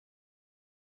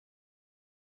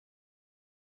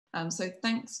So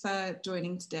thanks for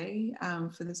joining today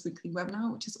for this weekly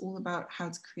webinar, which is all about how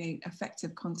to create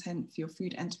effective content for your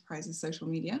food enterprise's social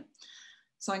media.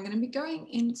 So I'm going to be going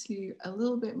into a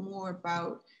little bit more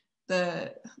about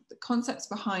the concepts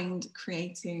behind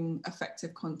creating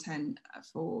effective content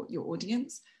for your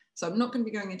audience. So I'm not going to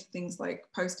be going into things like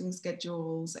posting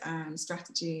schedules and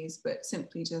strategies, but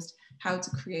simply just how to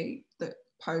create the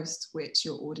posts which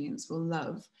your audience will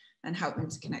love and help them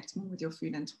to connect more with your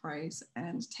food enterprise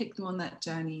and take them on that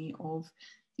journey of,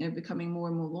 becoming more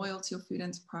and more loyal to your food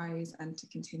enterprise and to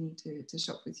continue to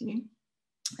shop with you,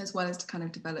 as well as to kind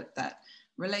of develop that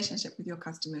relationship with your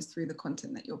customers through the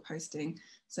content that you're posting,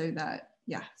 so that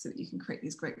you can create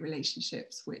these great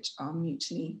relationships which are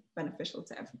mutually beneficial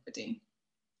to everybody.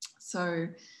 So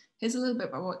here's a little bit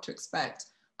about what to expect.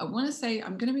 I want to say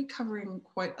I'm going to be covering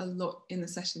quite a lot in the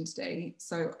session today,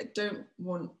 so I don't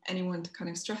want anyone to kind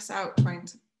of stress out trying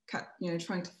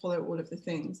to follow all of the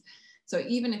things. So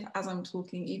even if, as I'm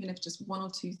talking, even if just one or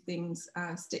two things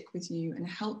stick with you and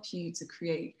help you to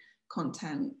create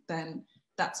content, then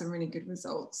that's a really good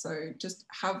result. So just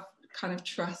have kind of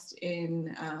trust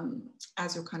in,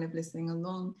 as you're kind of listening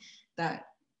along, that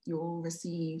you'll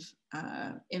receive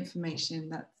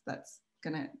information that's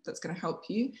gonna help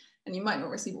you, and you might not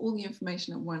receive all the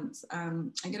information at once.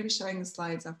 I'm going to be showing the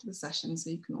slides after the session, so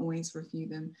you can always review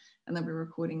them, and they'll be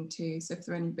recording too. So if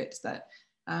there are any bits that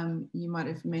you might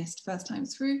have missed first time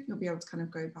through, you'll be able to kind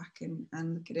of go back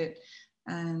and look at it.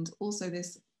 And also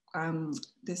this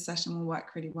session will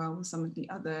work really well with some of the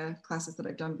other classes that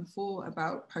I've done before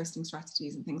about posting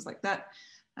strategies and things like that.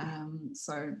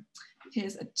 So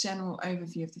here's a general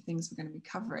overview of the things we're going to be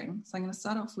covering. So I'm going to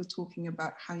start off with talking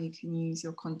about how you can use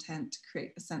your content to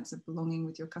create a sense of belonging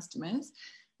with your customers,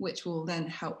 which will then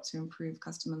help to improve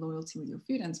customer loyalty with your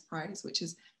food enterprise, which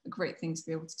is a great thing to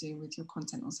be able to do with your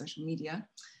content on social media.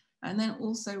 And then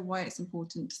also why it's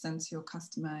important to center your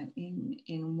customer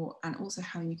in what, and also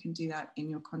how you can do that in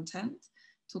your content.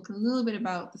 Talk a little bit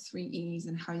about the 3 E's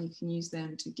and how you can use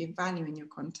them to give value in your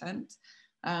content.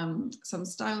 Some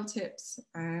style tips,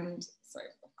 and sorry,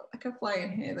 I've got like a fly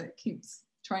in here that keeps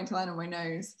trying to land on my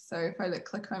nose. So if I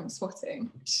look like I'm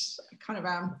swatting, which I kind of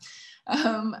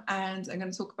am. And I'm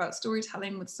going to talk about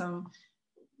storytelling with some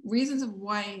reasons of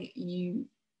why you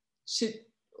should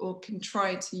or can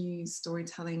try to use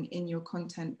storytelling in your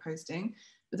content posting,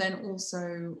 but then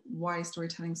also why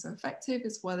storytelling is so effective,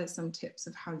 as well as some tips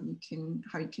of how you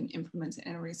can implement it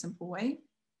in a really simple way.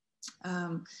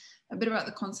 A bit about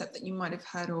the concept that you might have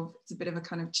heard of. It's a bit of a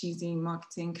kind of cheesy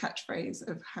marketing catchphrase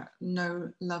of know,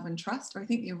 love and trust, or I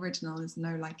think the original is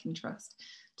know, like and trust.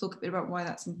 Talk a bit about why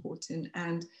that's important,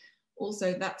 and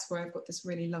also that's where I've got this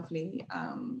really lovely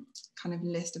kind of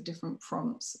list of different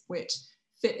prompts which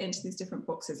fit into these different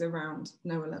boxes around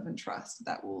know, love and trust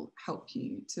that will help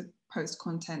you to post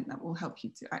content that will help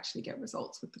you to actually get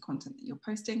results with the content that you're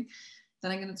posting. Then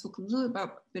I'm going to talk a little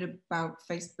bit about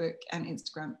Facebook and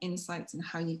Instagram insights and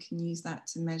how you can use that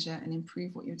to measure and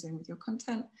improve what you're doing with your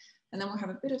content. And then we'll have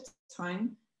a bit of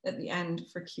time at the end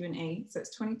for Q&A. So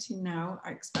it's 22 now. I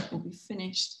expect we'll be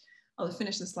finished. I'll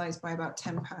finish the slides by about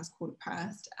 10 past, quarter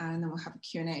past, and then we'll have a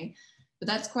Q&A. But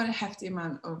that's quite a hefty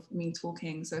amount of me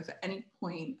talking. So if at any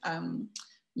point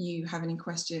you have any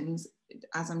questions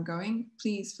as I'm going,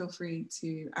 please feel free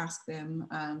to ask them.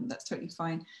 That's totally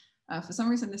fine. For some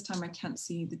reason this time I can't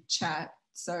see the chat,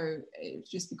 so it would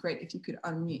just be great if you could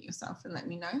unmute yourself and let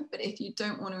me know. But if you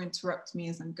don't want to interrupt me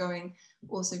as I'm going,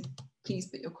 also please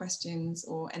put your questions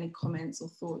or any comments or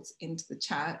thoughts into the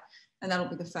chat, and that'll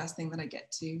be the first thing that I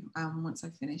get to once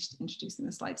I've finished introducing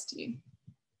the slides to you.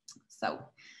 So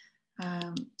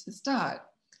to start,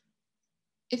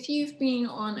 if you've been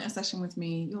on a session with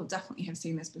me, you'll definitely have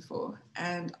seen this before.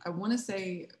 And I want to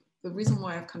say the reason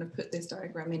why I've kind of put this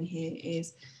diagram in here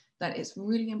is that it's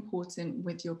really important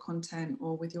with your content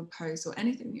or with your posts or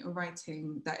anything that you're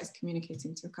writing that is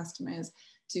communicating to your customers,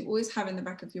 to always have in the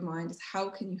back of your mind is how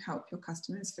can you help your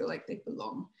customers feel like they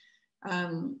belong?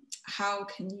 How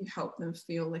can you help them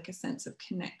feel like a sense of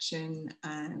connection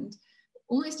and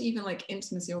almost even like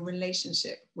intimacy or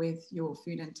relationship with your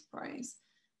food enterprise?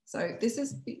 So this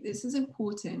is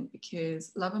important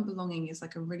because love and belonging is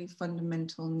like a really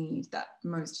fundamental need that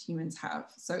most humans have.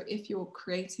 So if you're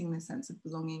creating this sense of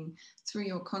belonging through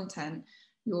your content,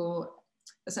 you're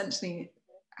essentially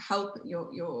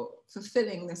you're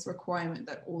fulfilling this requirement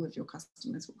that all of your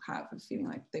customers will have of feeling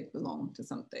like they belong to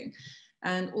something.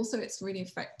 And also it's really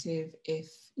effective if,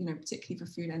 particularly for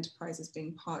food enterprises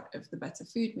being part of the Better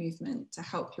Food movement, to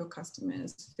help your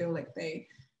customers feel like they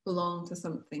belong to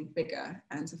something bigger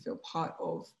and to feel part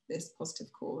of this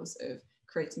positive cause of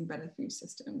creating better food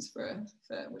systems for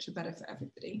which are better for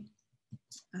everybody.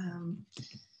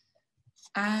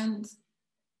 And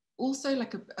also,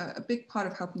 like a big part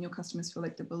of helping your customers feel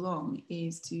like they belong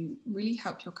is to really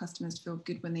help your customers feel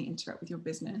good when they interact with your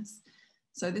business.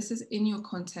 So this is in your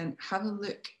content. Have a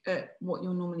look at what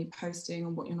you're normally posting or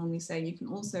what you're normally saying. You can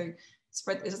also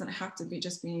spread, it doesn't have to be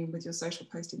just be with your social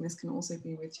posting. This can also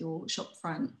be with your shop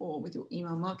front or with your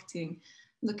email marketing.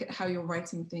 Look at how you're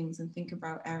writing things and think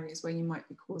about areas where you might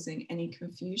be causing any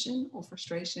confusion or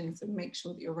frustration. So make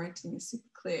sure that your writing is super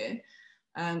clear.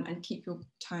 And keep your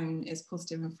tone as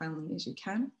positive and friendly as you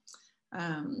can.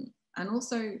 And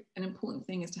also an important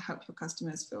thing is to help your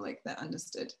customers feel like they're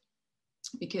understood,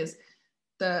 because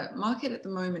the market at the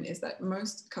moment is that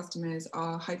most customers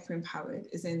are hyper empowered,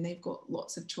 as in they've got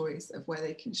lots of choice of where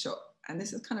they can shop. And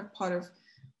this is kind of part of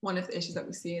one of the issues that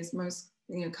we see is most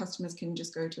customers can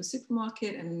just go to a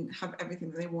supermarket and have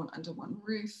everything that they want under one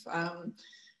roof.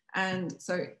 And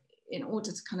so in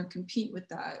order to kind of compete with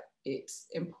that, it's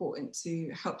important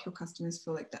to help your customers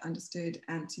feel like they're understood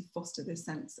and to foster this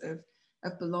sense of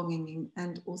belonging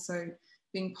and also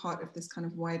being part of this kind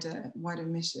of wider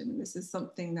mission. This is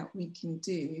something that we can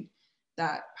do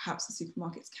that perhaps the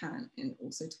supermarkets can't, and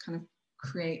also to kind of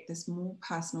create this more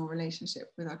personal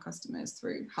relationship with our customers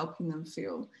through helping them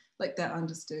feel like they're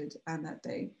understood and that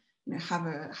they have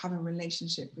a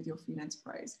relationship with your food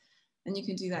enterprise. And you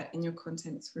can do that in your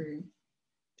content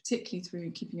particularly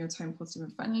through keeping your tone positive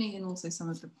and friendly, and also some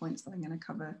of the points that I'm going to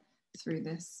cover through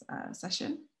this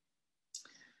session.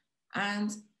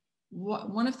 And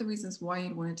one of the reasons why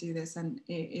you'd want to do this, and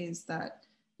it is that,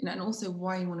 and also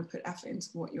why you want to put effort into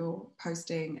what you're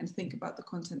posting and think about the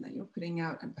content that you're putting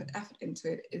out and put effort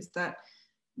into it, is that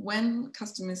when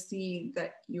customers see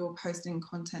that you're posting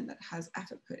content that has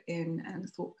effort put in and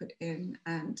thought put in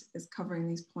and is covering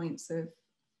these points of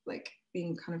like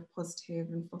being kind of positive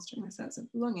and fostering a sense of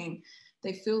belonging,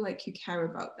 they feel like you care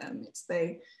about them. It's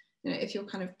if you're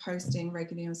kind of posting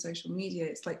regularly on social media,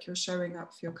 it's like you're showing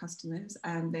up for your customers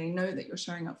and they know that you're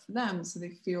showing up for them, so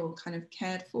they feel kind of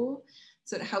cared for.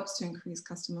 So it helps to increase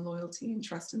customer loyalty and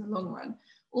trust in the long run.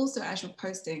 Also, as you're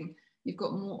posting, you've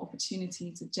got more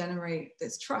opportunity to generate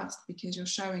this trust because you're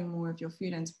showing more of your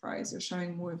food enterprise, you're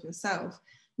showing more of yourself,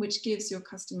 which gives your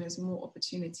customers more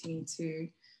opportunity to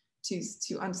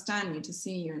understand you, to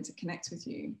see you, and to connect with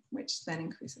you, which then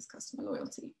increases customer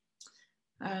loyalty.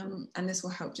 And this will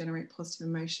help generate positive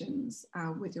emotions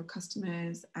with your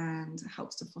customers and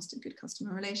helps to foster good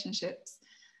customer relationships.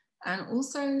 And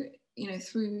also,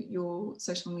 through your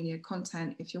social media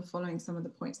content, if you're following some of the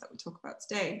points that we talk about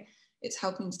today, it's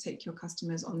helping to take your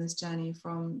customers on this journey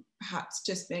from perhaps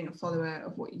just being a follower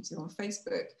of what you do on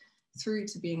Facebook through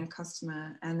to being a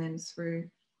customer, and then through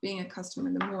being a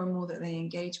customer, the more and more that they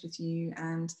engage with you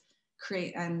and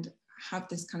create and have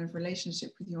this kind of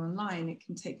relationship with you online, it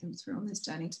can take them through on this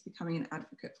journey to becoming an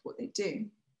advocate for what they do.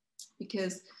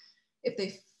 Because if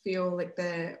they feel like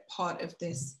they're part of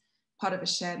a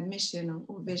shared mission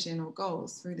or vision or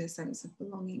goals through this sense of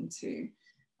belonging to,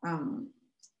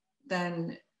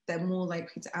 then they're more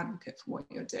likely to advocate for what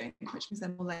you're doing, which means they're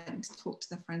more likely to talk to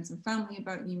their friends and family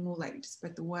about you, more likely to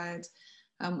spread the word,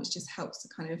 which just helps to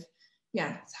kind of,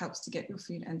 it helps to get your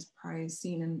food enterprise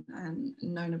seen and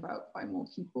known about by more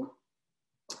people,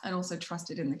 and also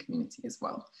trusted in the community as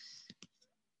well.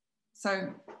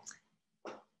 So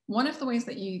one of the ways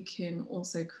that you can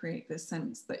also create this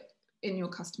sense that in your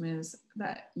customers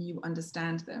that you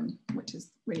understand them, which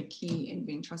is really key in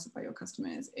being trusted by your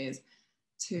customers, is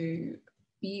to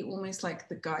be almost like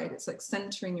the guide. It's like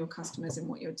centering your customers in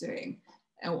what you're doing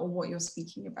or what you're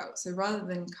speaking about. So rather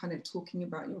than kind of talking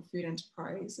about your food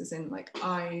enterprise as in like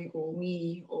I or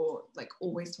we, or like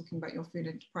always talking about your food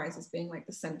enterprise as being like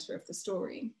the center of the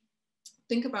story,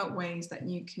 think about ways that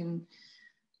you can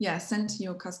center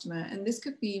your customer. And this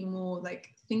could be more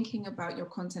like thinking about your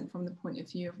content from the point of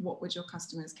view of what would your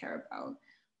customers care about?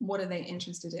 What are they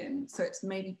interested in? So it's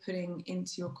maybe putting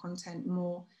into your content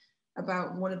more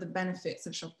about what are the benefits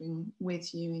of shopping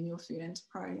with you in your food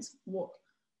enterprise,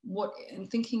 and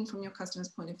thinking from your customer's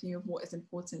point of view of what is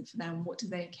important for them, what do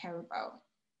they care about,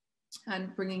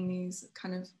 and bringing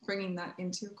that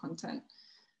into your content.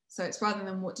 So it's rather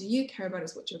than what do you care about,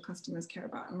 it's what your customers care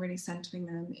about, and really centering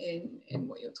them in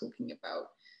what you're talking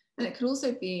about. And it could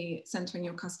also be centering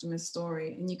your customer's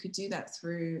story, and you could do that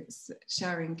through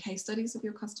sharing case studies of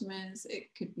your customers.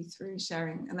 It could be through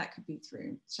sharing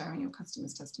your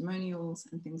customers' testimonials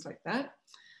and things like that.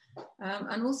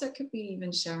 And also it could be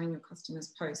even sharing your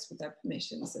customers' posts with their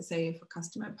permission. So say if a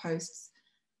customer posts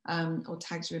or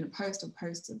tags you in a post or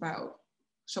posts about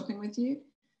shopping with you,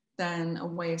 then a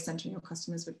way of centering your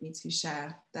customers would be to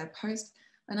share their post.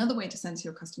 Another way to center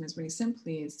your customers really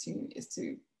simply is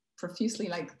to profusely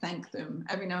like thank them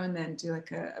every now and then. Do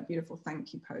like a beautiful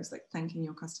thank you post, like thanking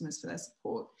your customers for their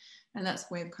support. And that's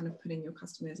a way of kind of putting your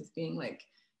customers as being like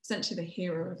essentially the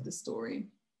hero of the story.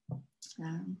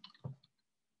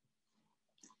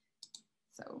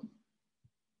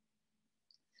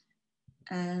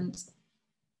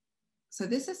 So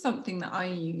this is something that I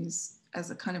use as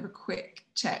a kind of a quick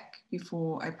check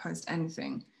before I post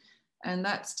anything. And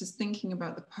that's just thinking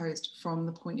about the post from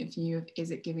the point of view of,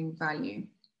 is it giving value?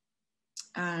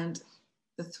 And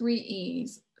the 3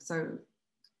 E's, so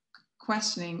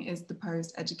questioning, is the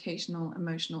post educational,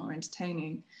 emotional, or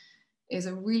entertaining, is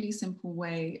a really simple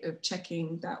way of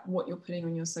checking that what you're putting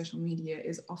on your social media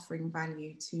is offering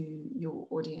value to your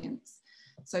audience.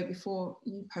 So before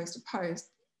you post a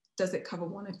post, does it cover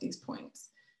one of these points?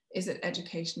 Is it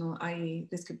educational, i.e.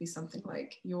 this could be something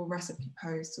like your recipe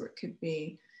post, or it could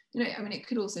be, you know, I mean, it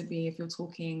could also be, if you're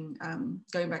talking,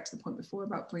 going back to the point before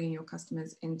about bringing your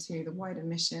customers into the wider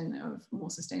mission of more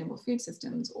sustainable food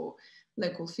systems or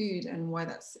local food, and why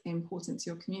that's important to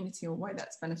your community or why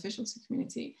that's beneficial to the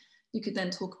community. You could then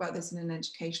talk about this in an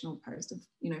educational post of,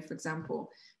 you know, for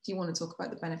example, if you want to talk about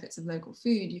the benefits of local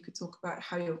food, you could talk about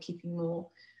how you're keeping more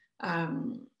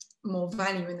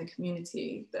value in the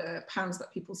community. The pounds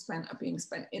that people spent are being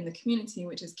spent in the community,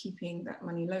 which is keeping that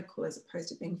money local, as opposed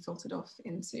to being filtered off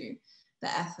into the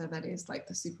ether that is like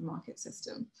the supermarket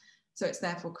system. So it's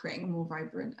therefore creating a more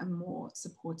vibrant and more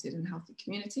supported and healthy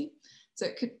community. So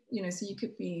it could, you know, so you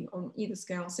could be on either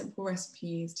scale, simple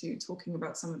recipes to talking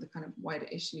about some of the kind of wider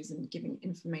issues and giving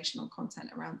informational content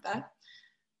around that.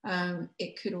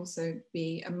 It could also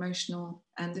be emotional,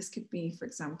 and this could be, for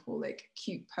example, like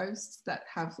cute posts that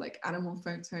have like animal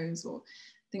photos or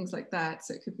things like that.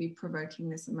 So it could be provoking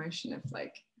this emotion of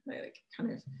like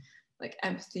kind of like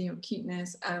empathy or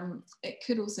cuteness. It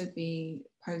could also be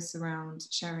posts around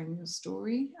sharing your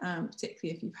story,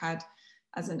 particularly if you've had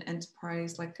as an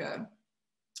enterprise like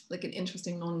an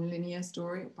interesting non-linear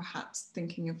story, or perhaps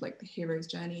thinking of like the hero's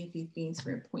journey. If you've been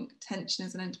through a point of tension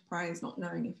as an enterprise, not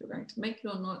knowing if you're going to make it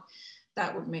or not,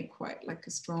 that would make quite like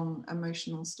a strong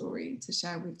emotional story to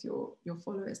share with your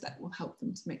followers that will help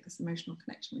them to make this emotional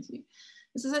connection with you.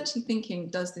 It's essentially thinking,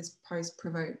 does this post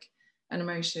provoke an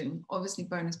emotion? Obviously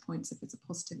bonus points if it's a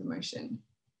positive emotion.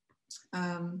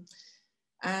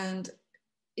 And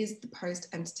is the post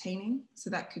entertaining? So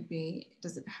that could be,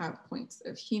 does it have points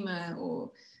of humor,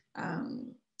 or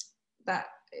that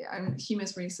humor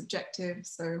is really subjective,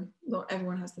 so not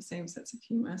everyone has the same sense of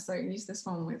humor, so use this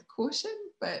one with caution.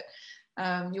 But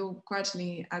you'll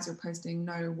gradually, as you're posting,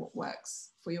 know what works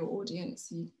for your audience.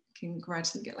 You can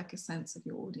gradually get like a sense of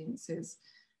your audience's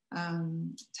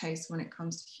taste when it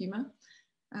comes to humor.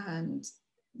 And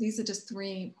these are just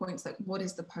 3 points, like what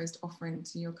is the post offering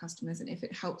to your customers, and if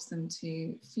it helps them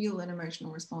to feel an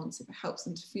emotional response, if it helps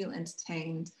them to feel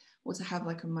entertained, or to have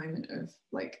like a moment of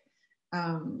like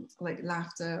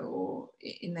laughter or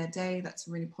in their day, that's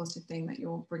a really positive thing that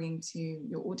you're bringing to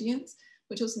your audience,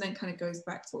 which also then kind of goes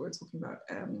back to what we were talking about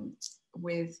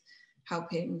with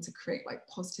helping to create like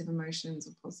positive emotions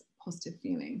or positive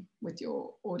feeling with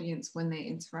your audience when they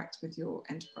interact with your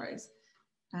enterprise.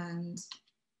 And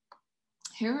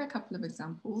here are a couple of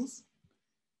examples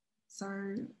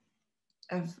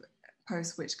of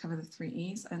posts which cover the 3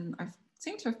 E's, and I've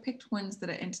seem to have picked ones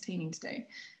that are entertaining today.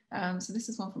 So this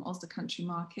is one from Ulster Country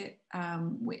Market,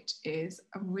 which is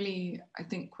a really, I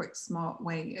think, quite smart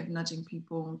way of nudging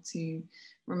people to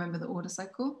remember the order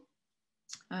cycle.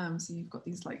 So you've got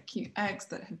these like cute eggs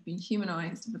that have been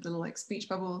humanized with little like speech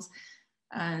bubbles.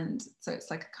 And so it's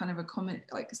like a kind of a comment,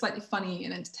 like a slightly funny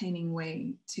and entertaining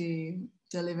way to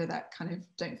deliver that kind of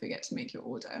don't forget to make your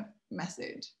order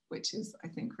message, which is, I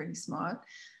think, really smart.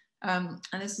 And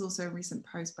this is also a recent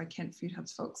post by Kent Food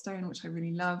Hub's Folkestone, which I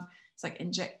really love. It's like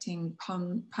injecting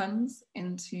puns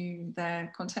into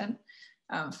their content.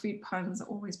 Food puns are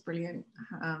always brilliant.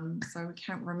 So we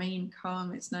can't remain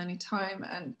calm, it's nearly time.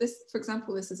 And this, for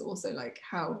example, this is also like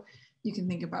how you can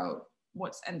think about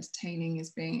what's entertaining as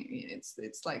being,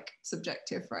 it's like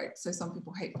subjective, right? So some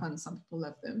people hate puns, some people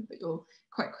love them, but you'll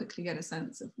quite quickly get a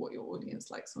sense of what your audience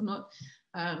likes or not.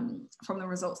 From the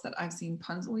results that I've seen,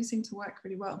 puns always seem to work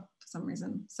really well for some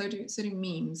reason. So do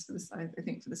memes for this, I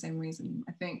think, for the same reason.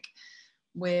 I think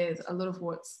with a lot of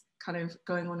what's kind of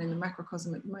going on in the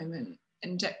macrocosm at the moment,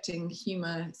 injecting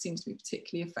humor seems to be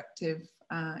particularly effective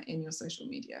in your social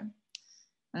media.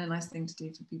 And a nice thing to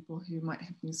do for people who might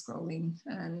have been scrolling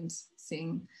and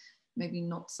seeing maybe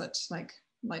not such like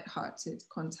light-hearted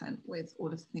content with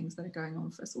all of the things that are going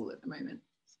on for us all at the moment.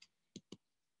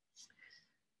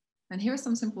 And here are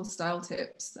some simple style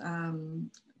tips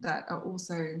that are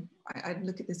also, I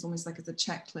look at this almost like as a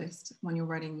checklist when you're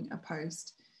writing a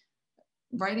post.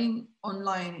 Writing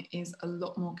online is a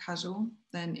lot more casual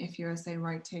than if you're, say,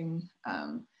 writing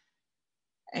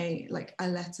a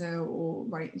letter, or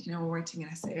writing an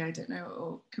essay, I don't know,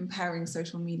 or comparing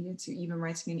social media to even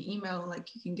writing an email.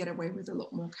 Like, you can get away with a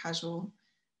lot more casual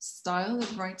style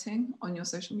of writing on your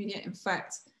social media. In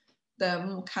fact, the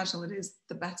more casual it is,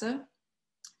 the better.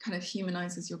 Kind of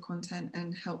humanizes your content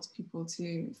and helps people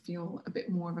to feel a bit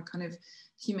more of a kind of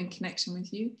human connection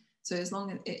with you. So as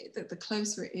long as the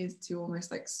closer it is to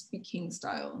almost like speaking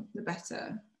style, the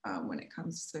better when it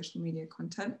comes to social media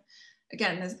content.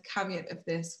 Again, there's a caveat of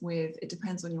this with, it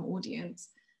depends on your audience,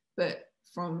 but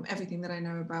from everything that I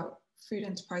know about food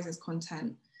enterprises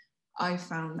content, I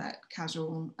found that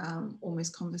casual,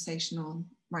 almost conversational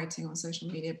writing on social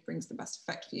media brings the best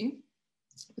effect for you.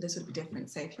 But this would be different,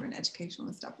 say, if you're an educational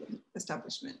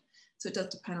establishment. So it does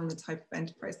depend on the type of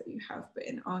enterprise that you have, but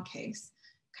in our case,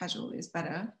 casual is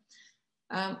better.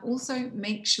 Also,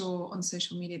 make sure on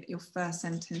social media that your first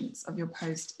sentence of your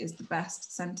post is the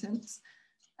best sentence.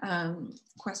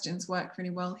 Questions work really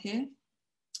well here.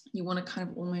 You want to kind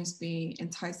of almost be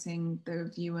enticing the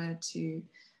viewer to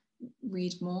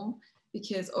read more,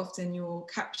 because often your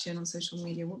caption on social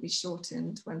media will be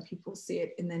shortened when people see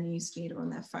it in their newsfeed or on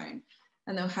their phone,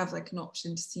 and they'll have like an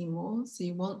option to see more. So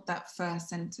you want that first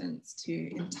sentence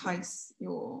to entice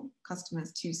your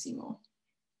customers to see more.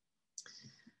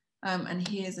 And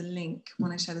here's a link,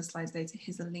 when I share the slides later,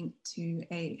 here's a link to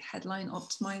a headline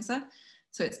optimizer.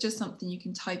 So it's just something you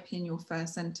can type in your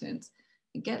first sentence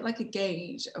and get like a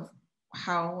gauge of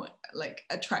how like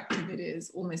attractive it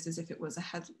is, almost as if it was a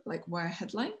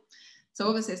headline. So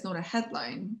obviously it's not a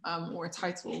headline or a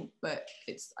title, but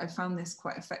I found this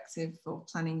quite effective for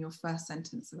planning your first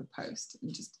sentence of a post,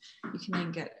 and just you can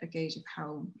then get a gauge of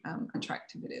how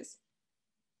attractive it is.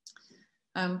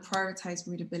 Prioritize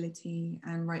readability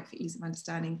and write for ease of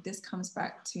understanding. This comes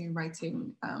back to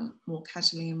writing more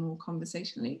casually and more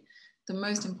conversationally. The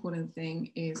most important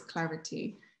thing is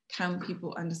clarity. Can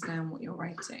people understand what you're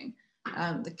writing?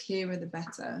 The clearer, the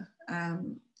better.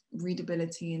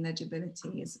 Readability and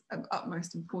legibility is of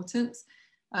utmost importance.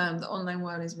 The online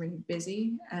world is really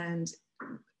busy, and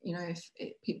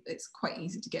it's quite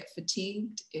easy to get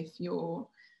fatigued if you're,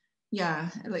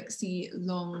 see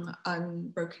long,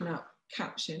 unbroken up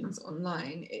captions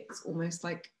online. It's almost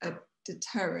like a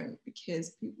deterrent,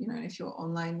 because if you're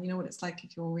online, you know what it's like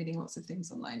if you're reading lots of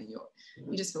things online and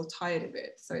you just feel tired of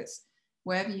it. So it's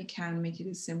wherever you can, make it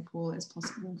as simple as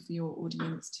possible for your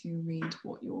audience to read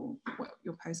what you're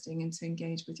posting and to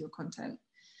engage with your content.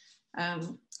 A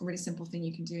really simple thing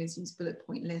you can do is use bullet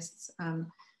point lists.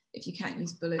 If you can't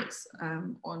use bullets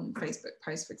on Facebook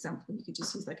posts, for example, you could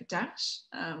just use like a dash,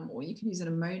 or you can use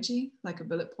an emoji, like a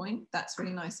bullet point. That's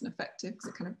really nice and effective because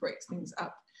it kind of breaks things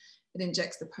up. It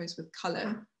injects the post with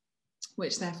color,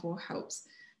 which therefore helps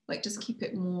just keep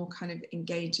it more kind of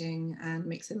engaging and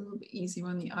makes it a little bit easier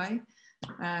on the eye.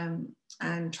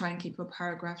 And try and keep your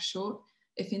paragraph short.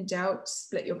 If in doubt,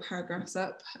 split your paragraphs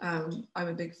up. I'm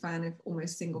a big fan of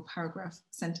almost single paragraph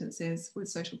sentences with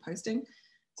social posting.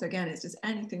 So again, it's just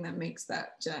anything that makes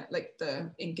that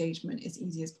the engagement as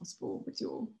easy as possible with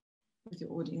your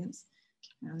audience.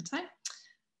 Keep the time.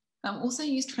 Also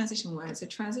use transition words. So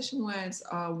transition words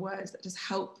are words that just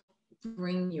help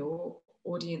bring your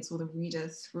audience or the reader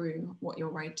through what you're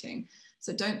writing.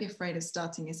 So don't be afraid of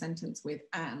starting a sentence with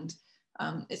 "and."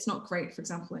 It's not great, for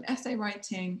example, in essay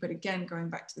writing, but again, going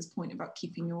back to this point about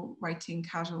keeping your writing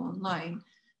casual online,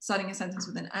 starting a sentence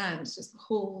with an "and" just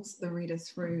pulls the reader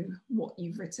through what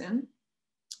you've written.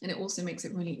 And it also makes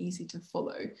it really easy to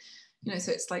follow.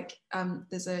 So it's like,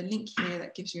 there's a link here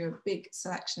that gives you a big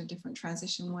selection of different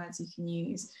transition words you can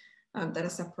use that are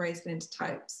separated into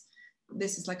types.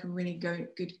 This is like a really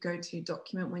good go-to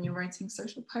document when you're writing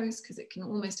social posts, because it can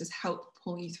almost just help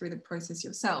pull you through the process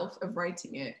yourself of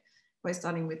writing it by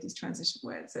starting with these transition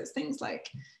words. So it's things like,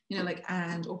 like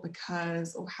 "and" or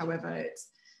 "because" or "however." It's,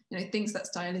 things that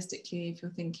stylistically, if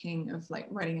you're thinking of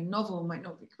writing a novel, might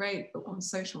not be great, but on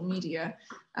social media,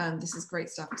 this is great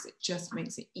stuff because it just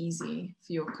makes it easy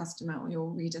for your customer or your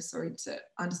reader, to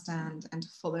understand and to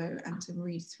follow and to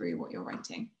read through what you're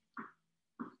writing.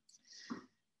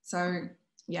 So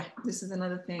yeah, this is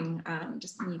another thing,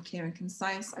 just being clear and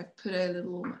concise. I've put a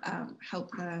little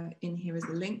helper in here as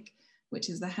a link, which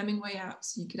is the Hemingway app.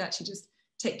 So you could actually just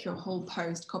take your whole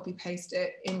post, copy paste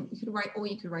it in. You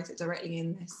could write it directly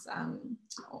in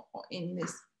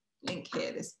this link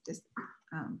here, this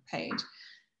page,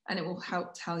 and it will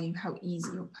help tell you how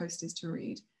easy your post is to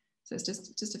read. So it's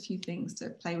just a few things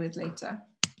to play with later.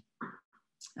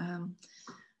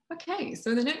 Okay,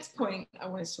 so the next point I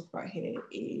want to talk about here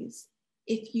is,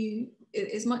 if you,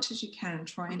 as much as you can,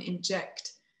 try and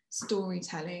inject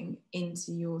storytelling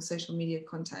into your social media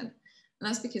content. And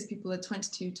that's because people are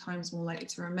 22 times more likely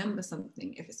to remember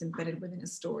something if it's embedded within a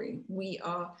story. We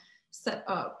are set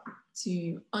up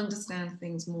to understand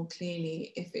things more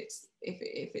clearly if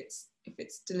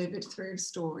it's delivered through a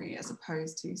story, as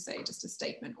opposed to, say, just a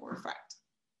statement or a fact.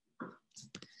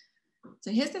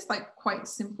 So here's this like quite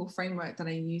simple framework that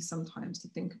I use sometimes to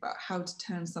think about how to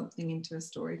turn something into a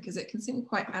story, because it can seem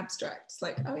quite abstract. It's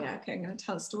like, oh yeah, okay, I'm going to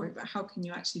tell a story, but how can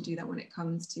you actually do that when it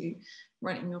comes to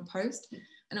writing your post?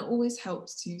 And it always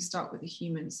helps to start with a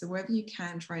human. So wherever you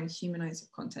can, try and humanize your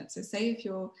content. So say if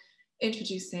you're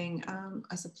introducing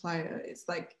a supplier, it's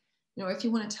like, you know, if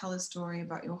you want to tell a story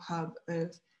about your hub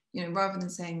of, you know, rather than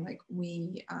saying like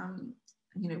we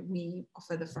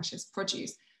offer the freshest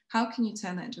produce, how can you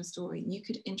turn that into a story? You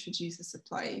could introduce a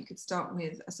supplier. You could start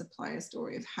with a supplier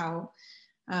story of how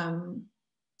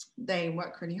they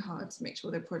work really hard to make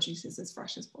sure their produce is as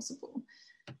fresh as possible.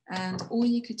 Or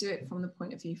you could do it from the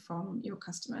point of view from your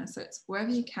customer. So it's wherever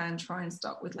you can, try and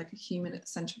start with like a human at the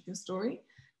center of your story.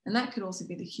 And that could also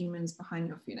be the humans behind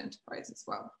your food enterprise as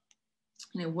well.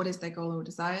 You know, what is their goal or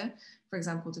desire? For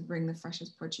example, to bring the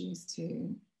freshest produce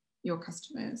to your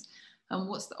customers. And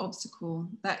what's the obstacle?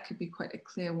 That could be quite a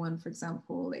clear one. For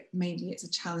example, like maybe it's a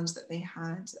challenge that they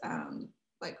had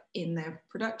like in their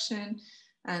production,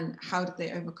 and how did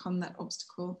they overcome that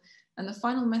obstacle? And the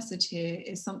final message here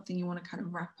is something you want to kind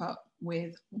of wrap up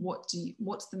with.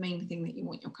 What's the main thing that you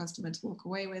want your customer to walk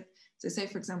away with? So say,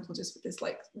 for example, just with this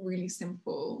like really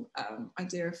simple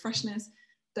idea of freshness,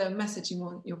 the message you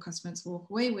want your customer to walk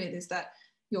away with is that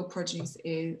your produce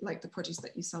is like the produce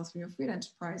that you sell through your food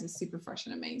enterprise is super fresh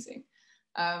and amazing.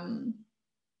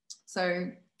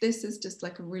 So this is just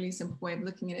like a really simple way of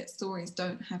looking at it. Stories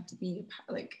don't have to be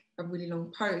like a really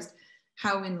long post.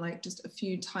 How in like just a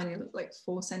few tiny, like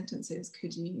 4 sentences,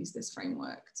 could you use this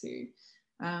framework to,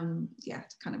 to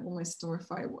kind of almost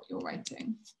storify what you're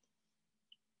writing?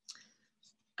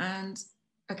 And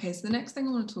okay, so the next thing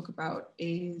I want to talk about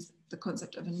is the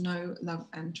concept of a know, love,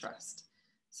 and trust.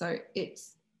 So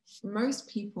it's, most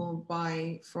people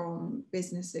buy from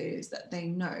businesses that they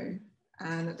know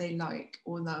and that they like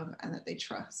or love and that they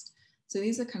trust. So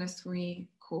these are kind of 3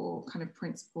 core kind of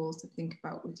principles to think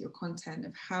about with your content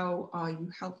of how are you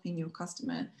helping your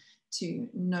customer to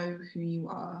know who you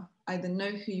are, either know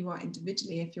who you are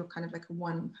individually if you're kind of like a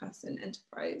one-person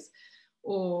enterprise,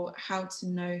 or how to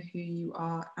know who you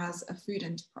are as a food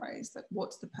enterprise. Like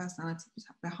what's the personality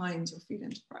behind your food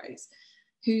enterprise?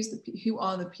 Who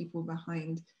are the people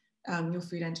behind your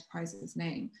food enterprise's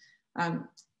name?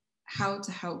 How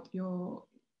to help your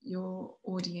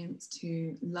audience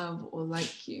to love or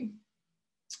like you,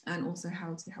 and also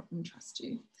how to help them trust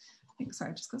you. I think,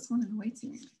 sorry, I've just got someone in the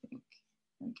waiting room, I think.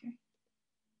 Okay,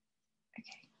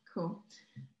 cool.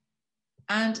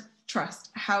 And trust,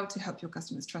 how to help your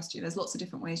customers trust you. There's lots of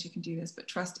different ways you can do this, but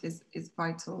trust is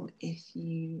vital if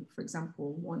you, for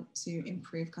example, want to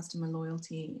improve customer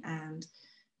loyalty and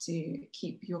to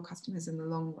keep your customers in the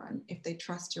long run. If they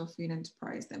trust your food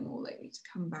enterprise, they're more likely to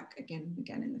come back again and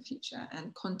again in the future.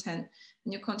 And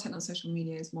your content on social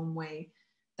media is one way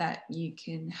that you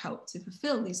can help to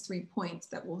fulfill these 3 points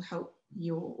that will help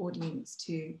your audience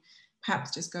to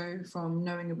perhaps just go from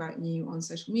knowing about you on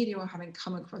social media or having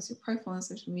come across your profile on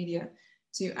social media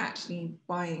to actually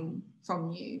buying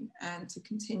from you and to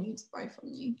continue to buy from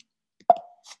you.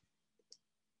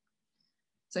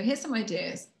 So here's some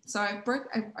ideas. So I've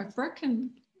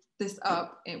broken this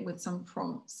up with some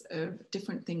prompts of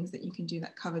different things that you can do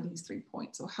that cover these 3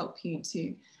 points or help you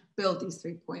to build these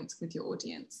 3 points with your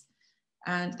audience.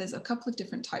 And there's a couple of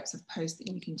different types of posts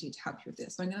that you can do to help you with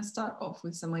this. So I'm going to start off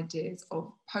with some ideas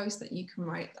of posts that you can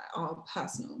write that are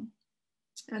personal.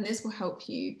 And this will help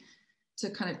you to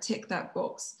kind of tick that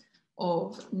box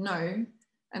of know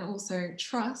and also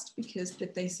trust, because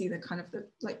if they see the kind of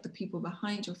the people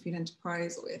behind your food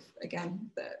enterprise, or if again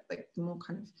the more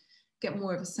kind of get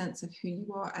more of a sense of who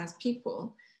you are as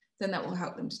people, then that will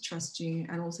help them to trust you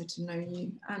and also to know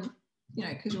you, and you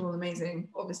know, because you're all amazing,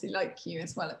 obviously like you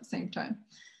as well at the same time.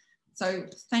 So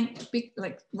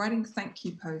writing thank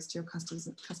you posts to your customers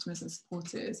and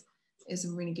supporters is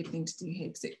a really good thing to do here,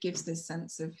 because it gives this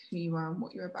sense of who you are and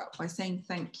what you're about. By saying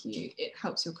thank you, it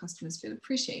helps your customers feel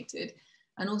appreciated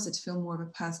and also to feel more of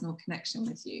a personal connection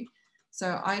with you.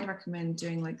 So I'd recommend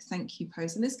doing like thank you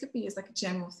posts, and this could be as like a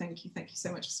general thank you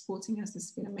so much for supporting us, this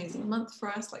has been an amazing month for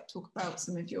us, like talk about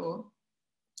some of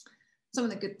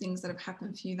the good things that have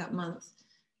happened for you that month.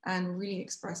 and really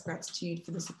express gratitude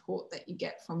for the support that you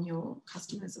get from your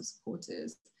customers or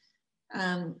supporters.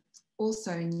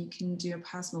 Also, you can do a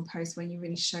personal post where you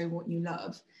really show what you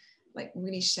love, like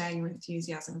really share your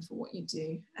enthusiasm for what you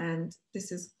do. And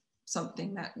this is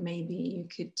something that maybe you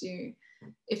could do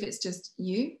if it's just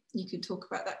you could talk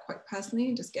about that quite personally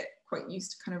and just get quite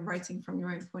used to kind of writing from your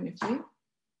own point of view.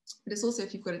 But it's also,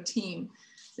 if you've got a team,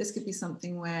 this could be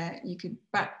something where you could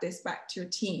back this back to your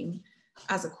team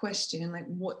as a question, like,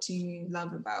 what do you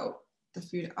love about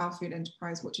our food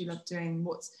enterprise? What do you love doing?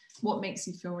 What makes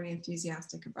you feel really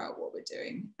enthusiastic about what we're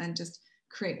doing? And just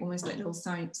create almost like little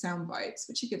sound bites,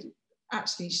 which you could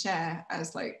actually share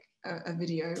as like a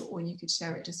video, or you could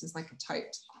share it just as like a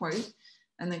typed quote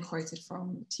and then quoted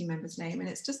from team member's name. And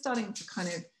it's just starting to kind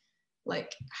of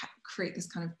like create this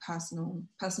kind of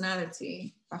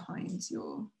personality behind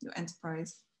your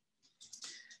enterprise.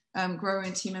 Grower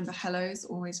and team member hellos,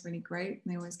 always really great.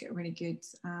 They always get really good,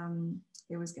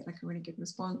 they always get like a really good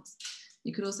response.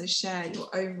 You could also share your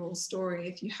overall story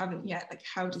if you haven't yet, like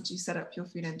how did you set up your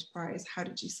food enterprise? How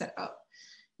did you set up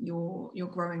your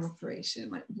growing operation?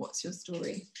 Like, what's your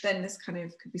story? Then this kind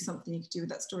of could be something you could do with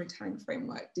that storytelling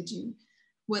framework.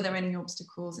 Were there any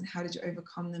obstacles and how did you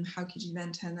overcome them? How could you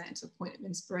then turn that into a point of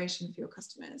inspiration for your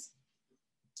customers?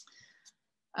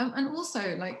 And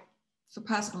also, like, for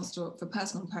personal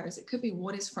posts, it could be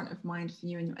what is front of mind for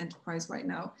you and your enterprise right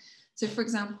now. So for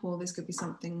example, this could be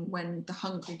something when the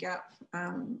Hungry Gap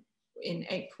in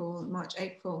March,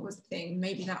 April was the thing.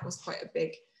 Maybe that was quite a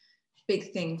big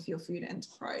thing for your food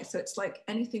enterprise. So it's like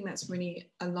anything that's really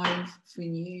alive for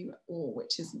you, or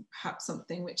which is perhaps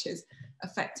something which is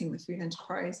affecting the food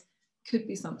enterprise, could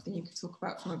be something you could talk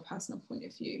about from a personal point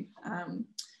of view.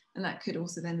 And that could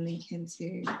also then link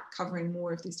into covering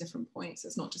more of these different points.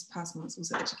 It's not just personal, it's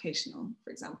also educational, for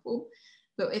example.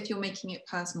 But if you're making it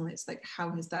personal, it's like,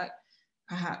 how has that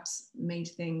perhaps made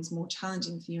things more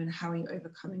challenging for you and how are you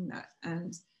overcoming that?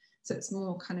 And so it's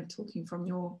more kind of talking from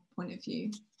your point of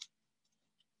view.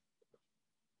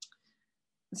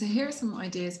 So here are some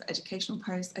ideas for educational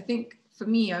posts. I think for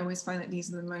me, I always find that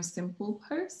these are the most simple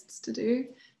posts to do.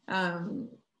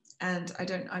 And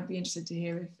I'd be interested to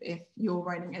hear if you're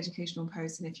writing educational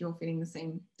posts and if you're feeling the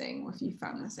same thing, or if you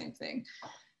found the same thing.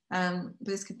 But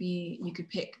this could be, you could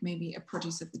pick maybe a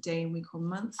produce of the day, week, or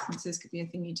month. And so this could be a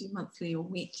thing you do monthly or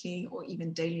weekly or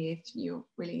even daily if you're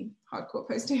really hardcore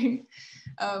posting.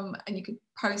 And you could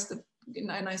post a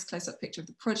nice close-up picture of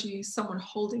the produce, someone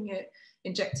holding it.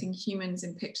 Injecting humans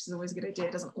in pictures is always a good idea.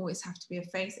 It doesn't always have to be a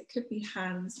face. It could be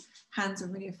hands. Hands are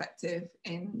really effective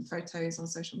in photos on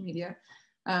social media.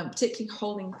 Particularly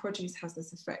holding produce has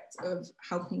this effect of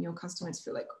helping your customers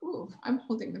feel like, oh, I'm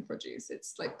holding the produce.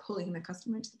 It's like pulling the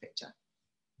customer into the picture.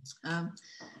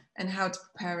 And how to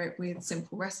prepare it with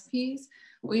simple recipes,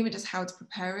 or even just how to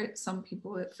prepare it. Some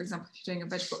people, for example, if you're doing a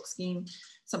veg box scheme,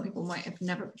 some people might have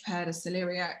never prepared a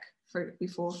celeriac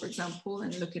before, for example,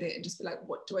 and look at it and just be like,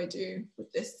 what do I do with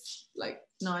this like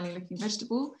gnarly looking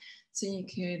vegetable? So you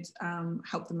could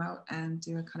help them out and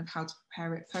do a kind of how to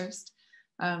prepare it post.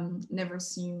 Never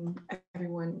assume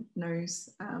everyone knows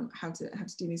how to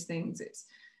do these things.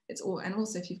 It's all, and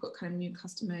also if you've got kind of new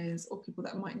customers or people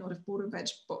that might not have bought a veg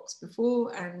box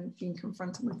before and been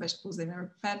confronted with vegetables they've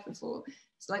never prepared before,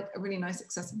 it's like a really nice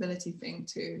accessibility thing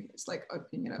too. It's like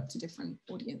opening it up to different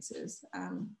audiences.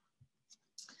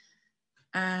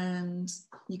 And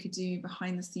you could do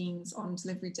behind the scenes on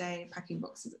delivery day, packing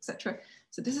boxes, etc.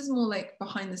 So this is more like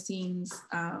behind the scenes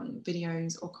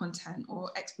videos or content or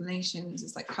explanations.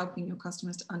 It's like helping your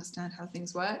customers to understand how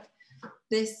things work.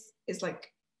 This is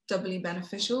like doubly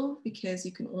beneficial because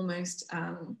you can almost,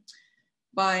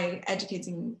 by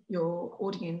educating your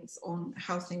audience on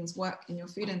how things work in your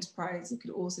food enterprise, you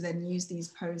could also then use these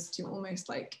posts to almost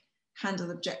like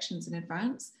handle objections in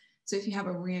advance. So if you have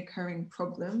a reoccurring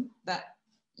problem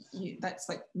that's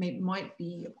like might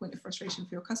be a point of frustration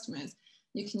for your customers,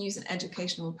 you can use an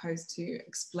educational post to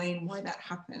explain why that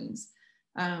happens.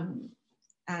 And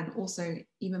also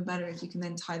even better if you can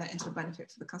then tie that into a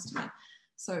benefit for the customer.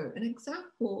 So an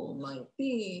example might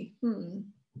be,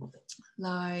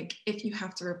 like if you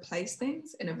have to replace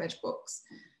things in a veg box,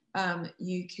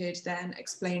 you could then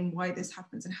explain why this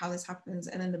happens and how this happens,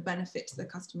 and then the benefit to the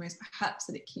customer is perhaps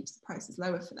that it keeps the prices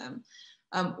lower for them.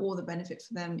 Or the benefit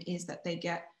for them is that they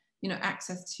get,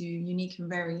 access to unique and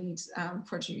varied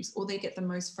produce, or they get the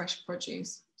most fresh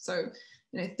produce. So,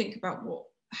 think about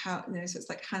so it's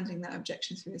like handling that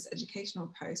objection through this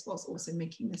educational post whilst also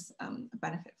making this a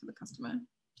benefit for the customer.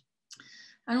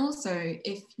 And also,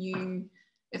 if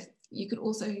You could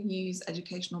also use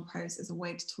educational posts as a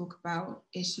way to talk about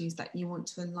issues that you want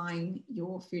to align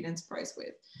your food enterprise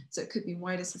with. So it could be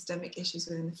wider systemic issues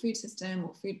within the food system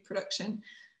or food production.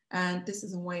 And this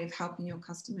is a way of helping your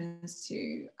customers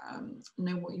to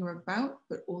know what you're about,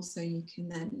 but also you can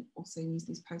then also use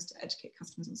these posts to educate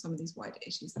customers on some of these wider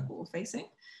issues that we're all facing.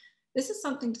 This is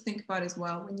something to think about as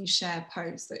well when you share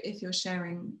posts. So if you're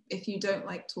sharing, if you don't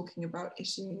like talking about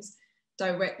issues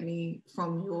directly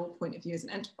from your point of view as an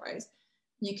enterprise,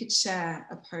 you could share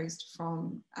a post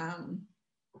from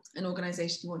an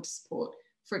organization you want to support.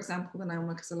 For example, the Nine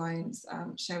Workers Alliance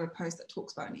share a post that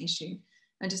talks about an issue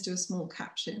and just do a small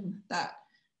caption that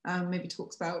maybe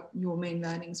talks about your main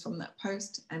learnings from that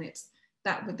post. And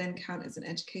that would then count as an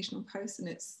educational post, and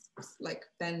it's like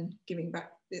then giving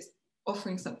back this,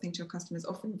 offering something to your customers,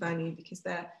 offering value because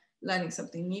they're learning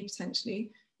something new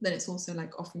potentially. Then it's also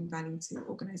like offering value to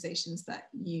organizations that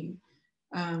you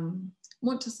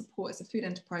want to support as a food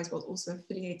enterprise, while also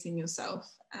affiliating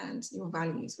yourself and your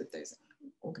values with those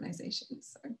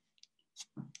organizations.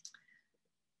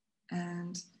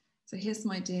 So here's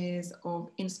some ideas of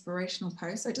inspirational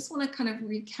posts. I just want to kind of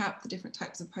recap the different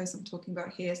types of posts I'm talking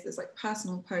about here. So there's like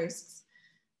personal posts,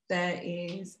 there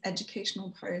is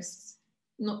educational posts,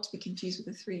 not to be confused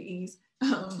with the 3 E's,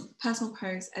 personal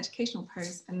posts, educational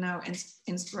posts, and now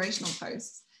inspirational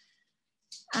posts.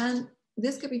 And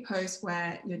this could be posts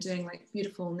where you're doing like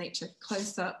beautiful nature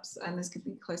close-ups, and this could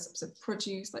be close-ups of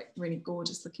produce, like really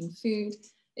gorgeous looking food.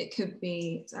 It could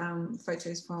be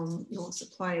photos from your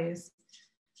suppliers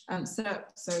set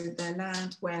up, so their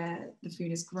land where the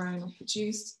food is grown or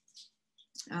produced.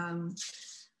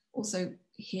 Also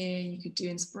here you could do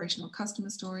inspirational customer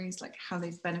stories, like how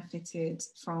they've benefited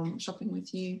from shopping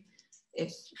with you.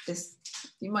 If this,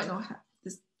 you might not have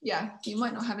this, you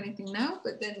might not have anything now,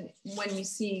 but then when you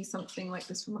see something like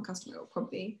this from a customer, it'll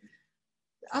probably,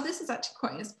 oh, this is actually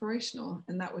quite inspirational,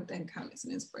 and that would then count as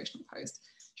an inspirational post.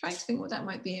 Trying to think what that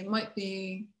might be. It might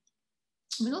be,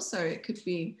 I mean, also it could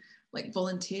be like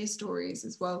volunteer stories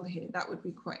as well here. That would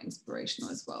be quite inspirational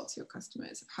as well to your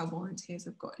customers, of how volunteers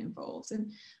have gotten involved,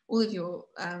 and all of your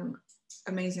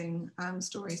amazing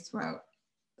stories throughout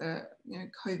the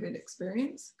COVID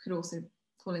experience could also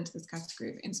fall into this category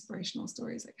of inspirational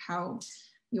stories, like how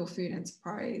your food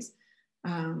enterprise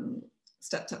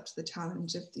stepped up to the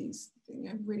challenge of these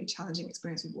really challenging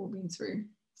experiences we've all been through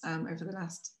over the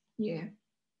last year.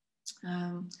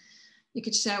 You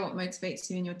could share what motivates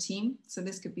you and your team. So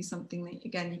this could be something that,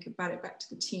 again, you could bat it back to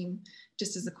the team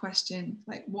just as a question,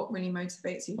 like what really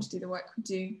motivates you to do the work we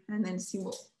do, and then see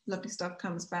what lovely stuff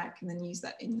comes back, and then use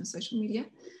that in your social media.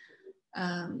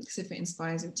 Because if it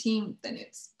inspires your team, then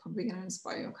it's probably going to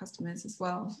inspire your customers as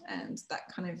well. And that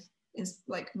kind of is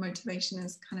like motivation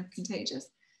is kind of contagious.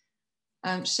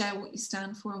 Share what you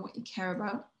stand for and what you care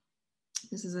about.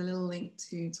 This is a little link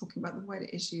to talking about the wider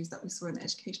issues that we saw in the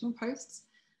educational posts.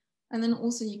 And then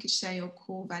also you could share your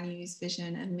core values,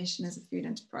 vision, and mission as a food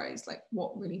enterprise, like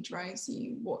what really drives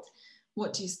you,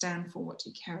 what do you stand for, what do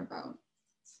you care about?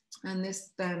 And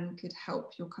this then could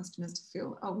help your customers to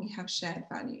feel, oh, we have shared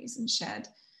values and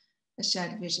a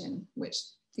shared vision, which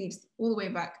feeds all the way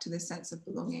back to this sense of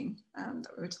belonging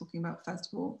that we were talking about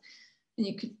first of all. And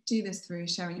you could do this through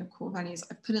sharing your core values.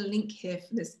 I've put a link here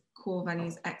for this core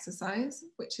values exercise,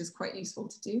 which is quite useful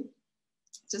to do.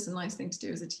 It's just a nice thing to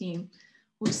do as a team,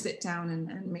 or to sit down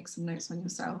and make some notes on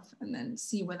yourself and then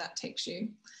see where that takes you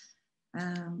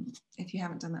if you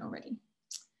haven't done that already.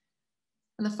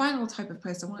 And the final type of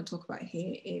post I want to talk about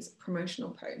here is promotional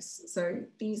posts. So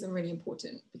these are really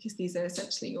important because these are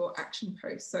essentially your action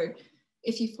posts. So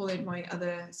if you followed my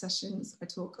other sessions, I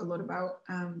talk a lot about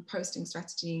posting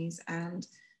strategies and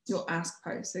your ask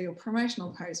post. So your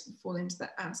promotional posts will fall into the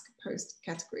ask post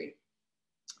category.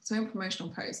 So in promotional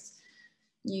posts,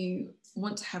 you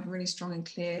want to have really strong and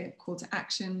clear call to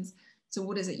actions. So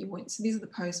what is it you want? So these are the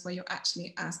posts where you're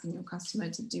actually asking your customer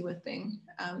to do a thing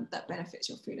that benefits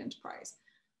your food enterprise.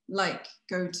 Like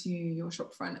go to your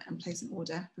shop front and place an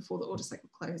order before the order cycle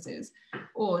closes,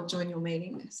 or join your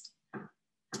mailing list.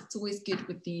 It's always good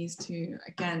with these to,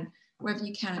 again, wherever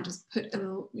you can, just put a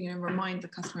little, remind the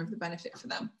customer of the benefit for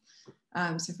them.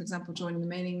 So for example, joining the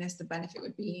mailing list, the benefit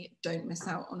would be don't miss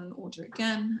out on an order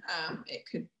again.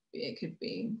 It could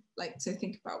be like, so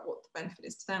think about what the benefit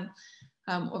is to them.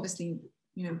 Obviously,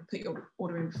 put your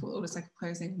order in before the order cycle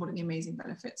closing. What are the amazing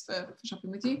benefits for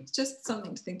shopping with you? It's just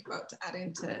something to think about to add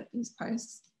into these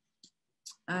posts.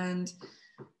 And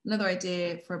another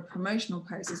idea for a promotional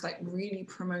post is like really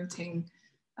promoting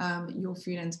your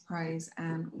food enterprise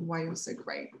and why you're so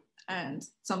great. And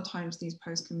sometimes these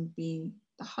posts can be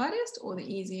the hardest or the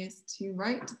easiest to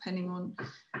write, depending on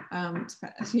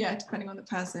depending on the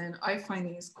person. I find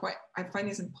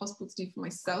these impossible to do for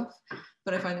myself,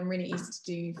 but I find them really easy to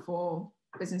do for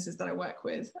businesses that I work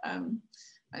with.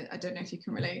 I don't know if you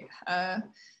can relate.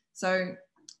 So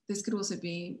this could also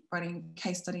be writing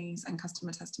case studies and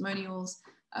customer testimonials,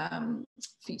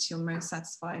 feature your most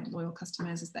satisfied loyal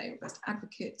customers as they're your best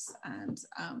advocates, and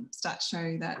stats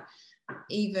show that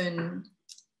even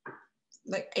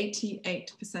like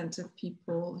 88% of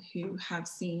people who have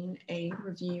seen a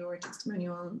review or a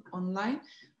testimonial online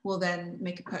will then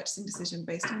make a purchasing decision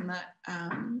based on that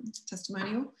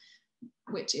testimonial,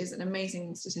 which is an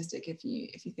amazing statistic if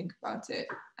you think about it.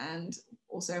 And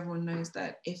also everyone knows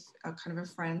that if a kind of a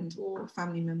friend or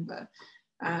family member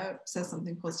says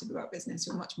something positive about business,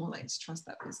 you're much more likely to trust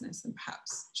that business and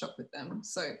perhaps shop with them.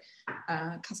 So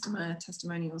customer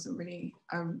testimonials are really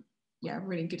a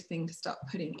really good thing to start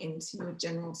putting into your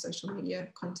general social media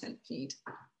content feed.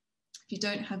 If you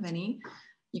don't have any,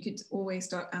 you could always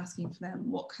start asking for them,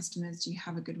 what customers do you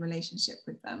have a good relationship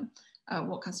with them?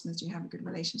 What customers do you have a good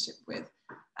relationship with?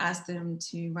 Ask them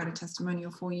to write a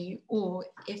testimonial for you, or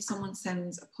if someone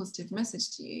sends a positive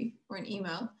message to you or an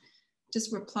email,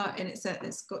 just reply, and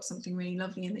it's got something really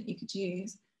lovely in that you could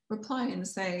use, reply and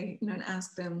say, and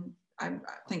ask them,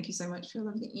 thank you so much for your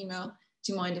lovely email.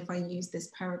 Do you mind if I use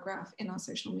this paragraph in our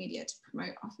social media to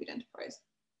promote our food enterprise?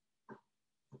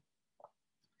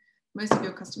 Most of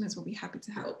your customers will be happy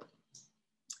to help.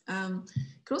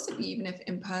 Could also be, even if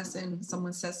in person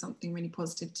someone says something really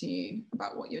positive to you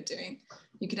about what you're doing,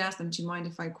 you could ask them, do you mind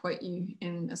if I quote you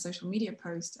in a social media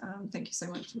post? Thank you so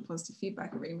much for the positive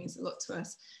feedback. It really means a lot to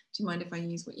us. Do you mind if I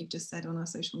use what you've just said on our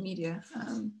social media?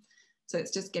 So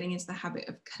it's just getting into the habit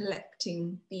of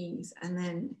collecting these and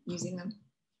then using them.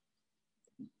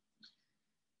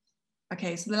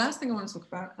 Okay, so the last thing I want to talk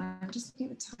about, I'm just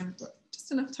looking at the time, I've got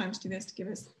just enough time to do this to give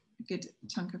us a good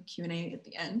chunk of Q&A at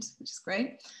the end, which is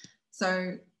great.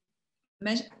 So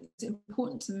it's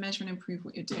important to measure and improve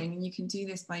what you're doing, and you can do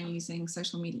this by using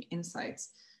social media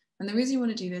insights. And the reason you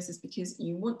want to do this is because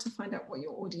you want to find out what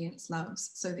your audience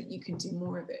loves so that you can do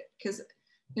more of it. Because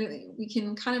we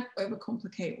can kind of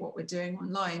overcomplicate what we're doing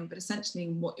online, but essentially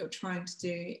what you're trying to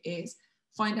do is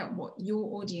find out what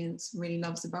your audience really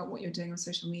loves about what you're doing on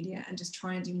social media and just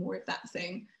try and do more of that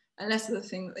thing and less of the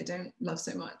thing that they don't love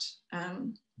so much.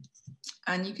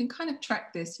 And you can kind of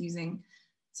track this using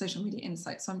social media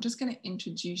insights. So I'm just going to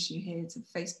introduce you here to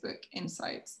Facebook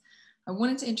Insights. I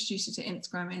wanted to introduce you to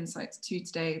Instagram Insights too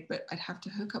today, but I'd have to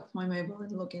hook up my mobile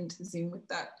and log into Zoom with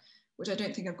that, which I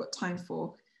don't think I've got time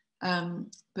for.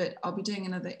 But I'll be doing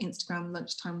another Instagram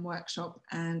lunchtime workshop,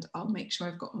 and I'll make sure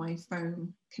I've got my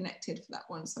phone connected for that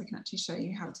one so I can actually show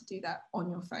you how to do that on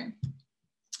your phone.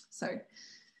 So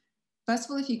first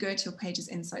of all, if you go to your page's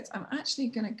insights, I'm actually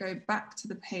going to go back to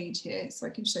the page here so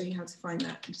I can show you how to find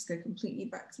that and just go completely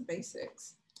back to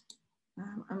basics.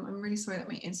 I'm really sorry that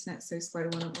my internet's so slow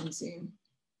when I'm on Zoom.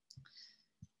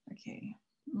 Okay.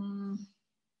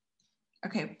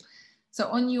 Okay, so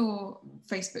on your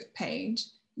Facebook page,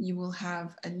 you will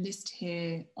have a list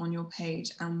here on your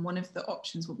page, and one of the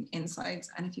options will be Insights.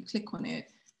 And if you click on it,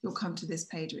 you'll come to this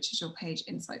page, which is your page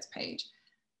Insights page.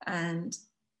 And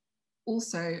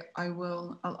also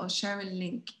I'll share a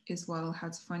link as well, how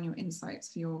to find your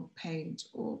insights for your page,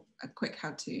 or a quick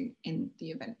how-to in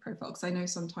the event profile. Because I know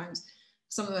sometimes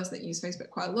some of us that use Facebook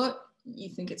quite a lot, you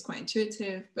think it's quite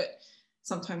intuitive, but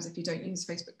sometimes if you don't use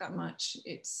Facebook that much,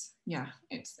 it's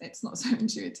not so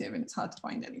intuitive and it's hard to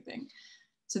find anything.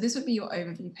 So this would be your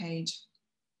overview page.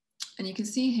 And you can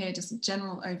see here just a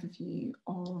general overview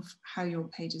of how your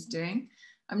page is doing.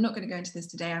 I'm not going to go into this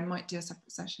today. I might do a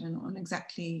separate session on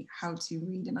exactly how to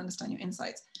read and understand your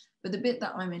insights. But the bit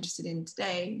that I'm interested in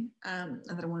today and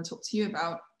that I want to talk to you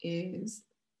about is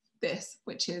this,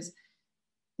 which is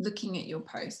looking at your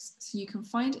posts. So you can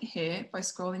find it here by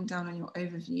scrolling down on your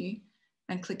overview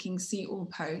and clicking See All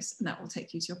Posts, and that will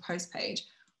take you to your post page.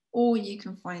 Or you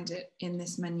can find it in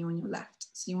this menu on your left.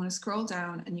 So you want to scroll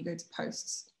down and you go to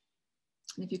Posts.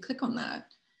 And if you click on that,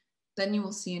 then you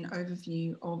will see an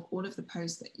overview of all of the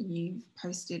posts that you've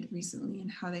posted recently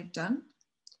and how they've done.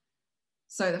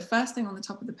 So the first thing on the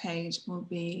top of the page will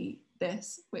be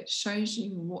this, which shows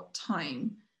you what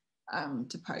time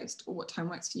to post or what time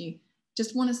works for you.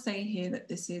 Just want to say here that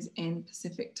this is in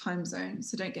Pacific time zone,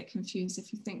 so don't get confused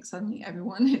if you think suddenly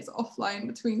everyone is offline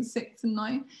between 6 and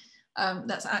 9.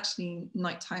 That's actually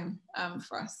nighttime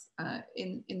for us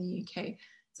in the UK.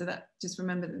 So that, just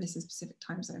remember that this is Pacific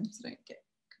time zone, so don't get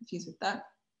confused with that.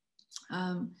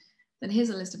 Then here's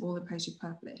a list of all the posts you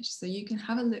published. So you can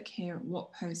have a look here at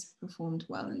what posts have performed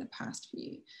well in the past for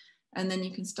you. And then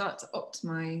you can start to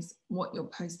optimize what you're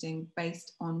posting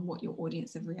based on what your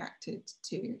audience have reacted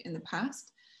to in the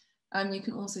past. You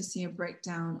can also see a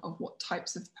breakdown of what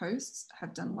types of posts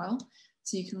have done well.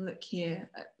 So you can look here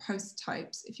at post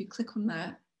types. If you click on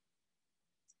that,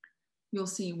 you'll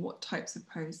see what types of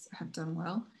posts have done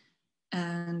well.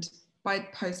 And by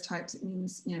post types, it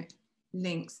means, you know,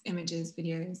 links, images,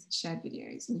 videos, shared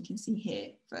videos. And you can see here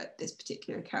for this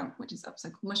particular account, which is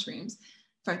Upcycled Mushrooms,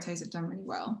 photos have done really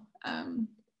well.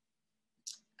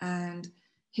 And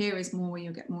here is more where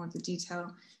you'll get more of the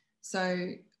detail. So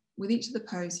with each of the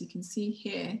posts, you can see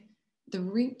here, the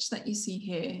reach that you see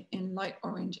here in light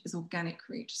orange is organic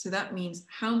reach. So that means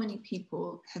how many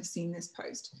people have seen this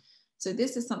post. So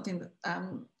this is something that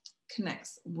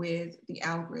connects with the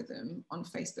algorithm on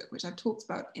Facebook, which I've talked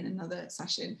about in another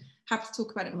session. Happy to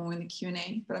talk about it more in the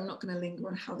Q&A, but I'm not going to linger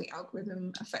on how the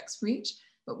algorithm affects reach,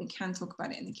 but we can talk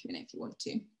about it in the Q&A if you want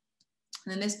to. And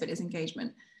then this bit is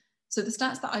engagement. So the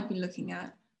stats that I'd be looking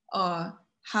at are,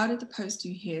 how did the post do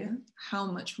here? How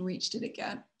much reach did it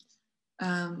get?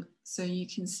 So you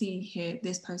can see here,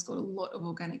 this post got a lot of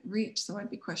organic reach. So I'd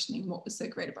be questioning what was so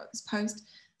great about this post.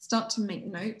 Start to make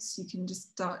notes. You can just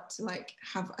start to like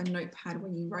have a notepad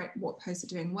where you write what posts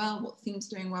are doing well, what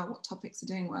themes are doing well, what topics are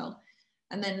doing well.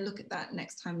 And then look at that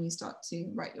next time you start to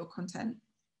write your content.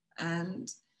 And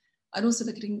I'd also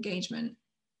look at engagement.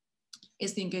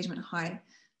 Is the engagement high?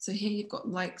 So here you've got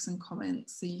likes and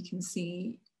comments. So you can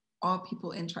see, are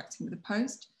people interacting with the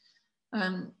post?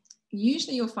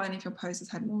 Usually you'll find if your post has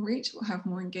had more reach, it will have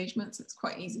more engagement. So it's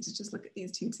quite easy to just look at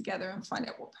these two together and find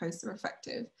out what posts are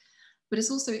effective. But it's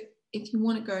also, if you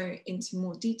want to go into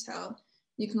more detail,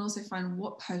 you can also find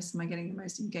what posts am I getting the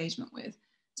most engagement with?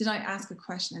 Did I ask a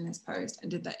question in this post and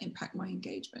did that impact my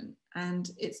engagement? And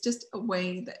it's just a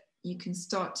way that you can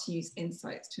start to use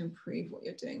insights to improve what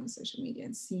you're doing on social media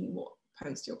and see what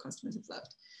posts your customers have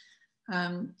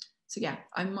loved. So yeah,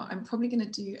 I'm probably going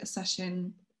to do a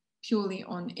session purely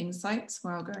on insights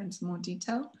where I'll go into more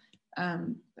detail.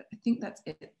 But I think that's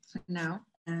it for now.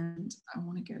 And I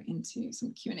want to go into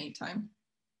some Q&A time.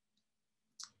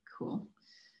 Cool.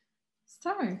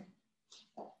 So I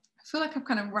feel like I've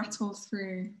kind of rattled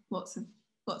through lots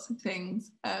of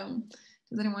things.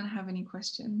 Does anyone have any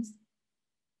questions?